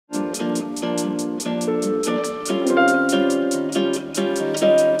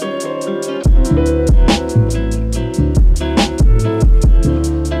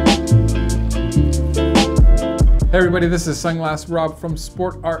everybody, this is Sunglass Rob from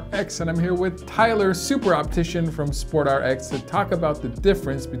SportRx, and I'm here with Tyler, super optician from SportRx, to talk about the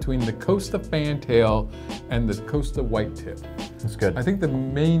difference between the Costa Fantail and the Costa Whitetip. That's good. I think the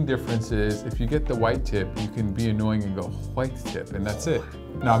main difference is if you get the Whitetip, you can be annoying and go Whitetip, and that's it.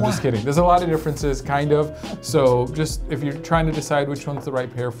 No, I'm just kidding. There's a lot of differences, kind of. So just if you're trying to decide which one's the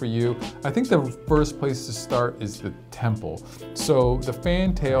right pair for you, I think the first place to start is the temple. So the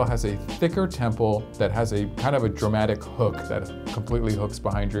Fantail has a thicker temple that has a kind of a dramatic hook that completely hooks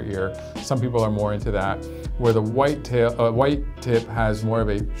behind your ear. Some people are more into that. Where the Whitetip has more of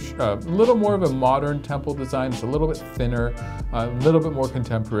a little more of a modern temple design. It's a little bit thinner, a little bit more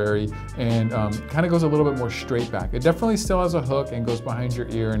contemporary, and kind of goes a little bit more straight back. It definitely still has a hook and goes behind your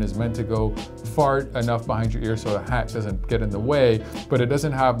ear and is meant to go far enough behind your ear so the hat doesn't get in the way, but it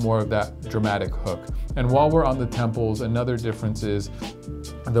doesn't have more of that dramatic hook. And while we're on the temples, another difference is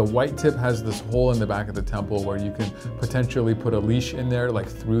the Whitetip has this hole in the back of the temple where you can potentially put a leash in there, like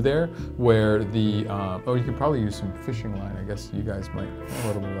through there, where the, oh, you could probably use some fishing line. I guess you guys might know a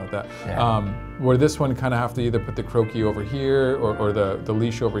little bit about that. Yeah. Where this one kind of have to either put the croaky over here or the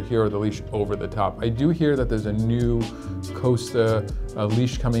leash over here or the leash over the top. I do hear that there's a new Costa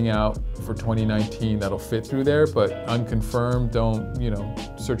leash coming out for 2019 that'll fit through there, but unconfirmed. Don't, you know,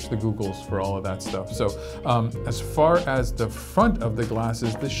 search the Googles for all of that stuff. So as far as the front of the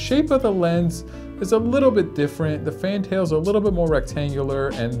glasses, the shape of the lens is a little bit different. The Fantail's a little bit more rectangular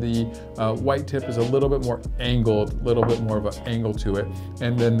and the Whitetip is a little bit more angled, a little bit more of an angle to it.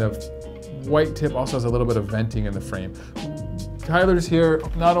 And then the Whitetip also has a little bit of venting in the frame. Tyler's here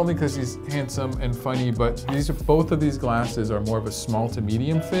not only because he's handsome and funny, but both of these glasses are more of a small to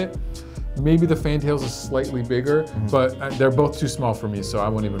medium fit. Maybe the Fantail's is slightly bigger, but they're both too small for me, so I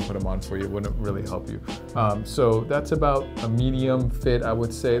won't even put them on for you. It wouldn't really help you. So that's about a medium fit, I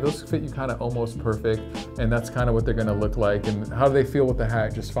would say. Those fit you kind of almost perfect, and that's kind of what they're gonna look like. And how do they feel with the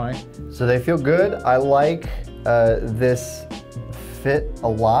hat? Just fine? So they feel good. I like this fit a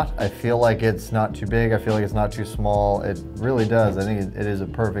lot. I feel like it's not too big. I feel like it's not too small. It really does. I think it is a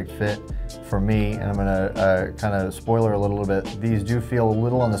perfect fit for me, and I'm gonna kind of spoiler a little bit. These do feel a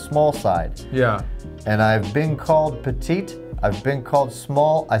little on the small side. Yeah. And I've been called petite. I've been called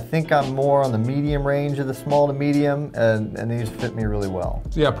small. I think I'm more on the medium range of the small to medium, and these fit me really well.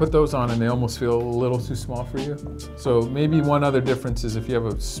 So yeah, put those on and they almost feel a little too small for you. So maybe one other difference is if you have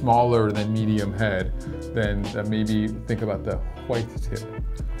a smaller than medium head, then maybe think about the Whitetip.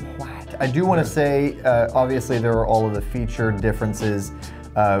 What? I do want to say, obviously there are all of the feature differences,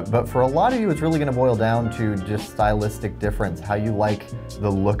 but for a lot of you, it's really going to boil down to just stylistic difference, how you like the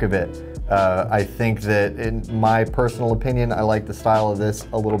look of it. I think that, in my personal opinion, I like the style of this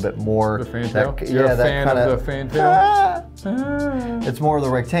a little bit more. The Fantail? You're a fan of the Fantail? It's more of the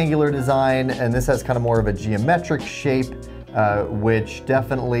rectangular design, and this has kind of more of a geometric shape, which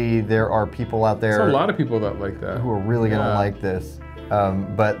definitely there are people out there. There's a lot of people that like that. Who are really going to like this.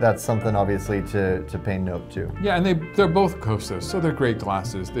 But that's something obviously to pay note to. Yeah, and they're both Costas, so they're great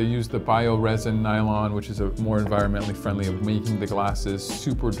glasses. They use the bio-resin nylon, which is a more environmentally friendly of making the glasses,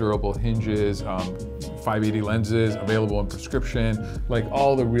 super durable hinges, 580 lenses, available in prescription, like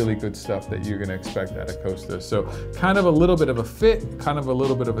all the really good stuff that you're gonna expect out of Costa. So kind of a little bit of a fit, kind of a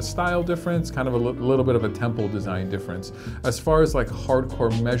little bit of a style difference, kind of a little bit of a temple design difference. As far as like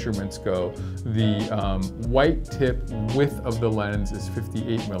hardcore measurements go, the Whitetip width of the lens is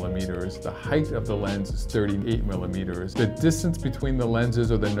 58 millimeters. The height of the lens is 38 millimeters. The distance between the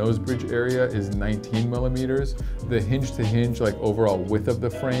lenses or the nose bridge area is 19 millimeters. The hinge to hinge, like overall width of the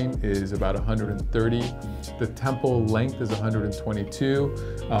frame, is about 130. The temple length is 122.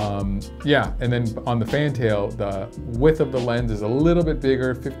 Yeah, and then on the Fantail, the width of the lens is a little bit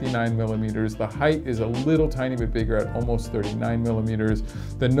bigger, 59 millimeters. The height is a little tiny bit bigger at almost 39 millimeters.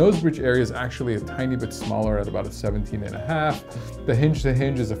 The nose bridge area is actually a tiny bit smaller at about a 17 and a half. The hinge to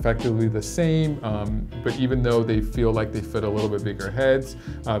hinge is effectively the same, but even though they feel like they fit a little bit bigger heads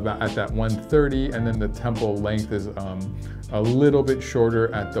at that 130, and then the temple length is a little bit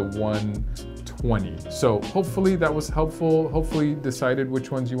shorter at the 120. So hopefully that was helpful. Hopefully you decided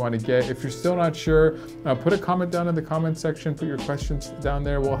which ones you want to get. If you're still not sure, put a comment down in the comment section, put your questions down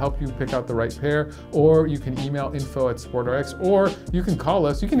there. We'll help you pick out the right pair, or you can email info@SportRx, or you can call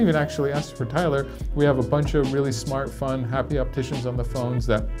us. You can even actually ask for Tyler. We have a bunch of really smart, fun, happy opticians on the phones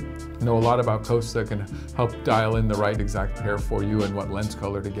that know a lot about Costa, can help dial in the right exact pair for you and what lens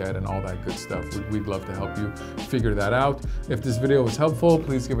color to get and all that good stuff. We'd love to help you figure that out. If this video was helpful,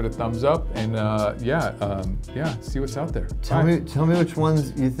 please give it a thumbs up, and yeah, see what's out there. Tell me which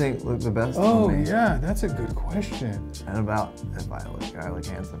ones you think look the best. Oh yeah, that's a good question. And about if I look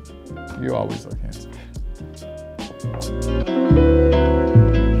handsome. You always look handsome. you.